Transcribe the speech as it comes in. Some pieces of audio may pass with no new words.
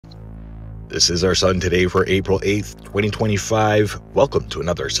This is our sun today for April 8th, 2025. Welcome to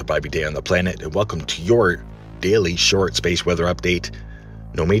another surviving day on the planet, and welcome to your daily short space weather update.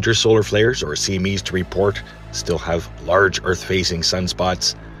 No major solar flares or CMEs to report. Still have large Earth-facing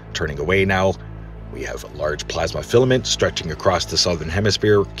sunspots turning away now. We have a large plasma filament stretching across the southern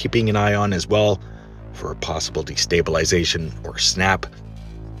hemisphere, keeping an eye on as well for a possible destabilization or snap.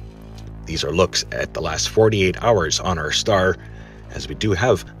 These are looks at the last 48 hours on our star, as we do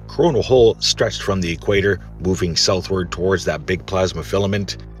have coronal hole stretched from the equator, moving southward towards that big plasma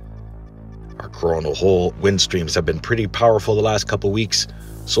filament. Our coronal hole wind streams have been pretty powerful the last couple weeks.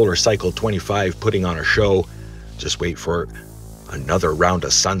 Solar cycle 25 putting on a show. Just wait for another round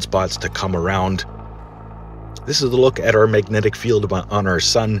of sunspots to come around. This is a look at our magnetic field on our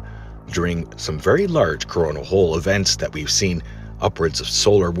sun during some very large coronal hole events that we've seen upwards of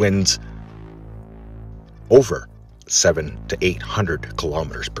solar winds over 700 to 800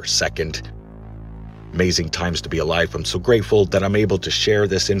 kilometers per second. Amazing times to be alive. I'm so grateful that I'm able to share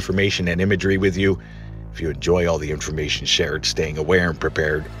this information and imagery with you. If you enjoy all the information shared, staying aware and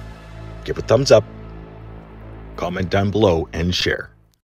prepared, give a thumbs up, comment down below, and share.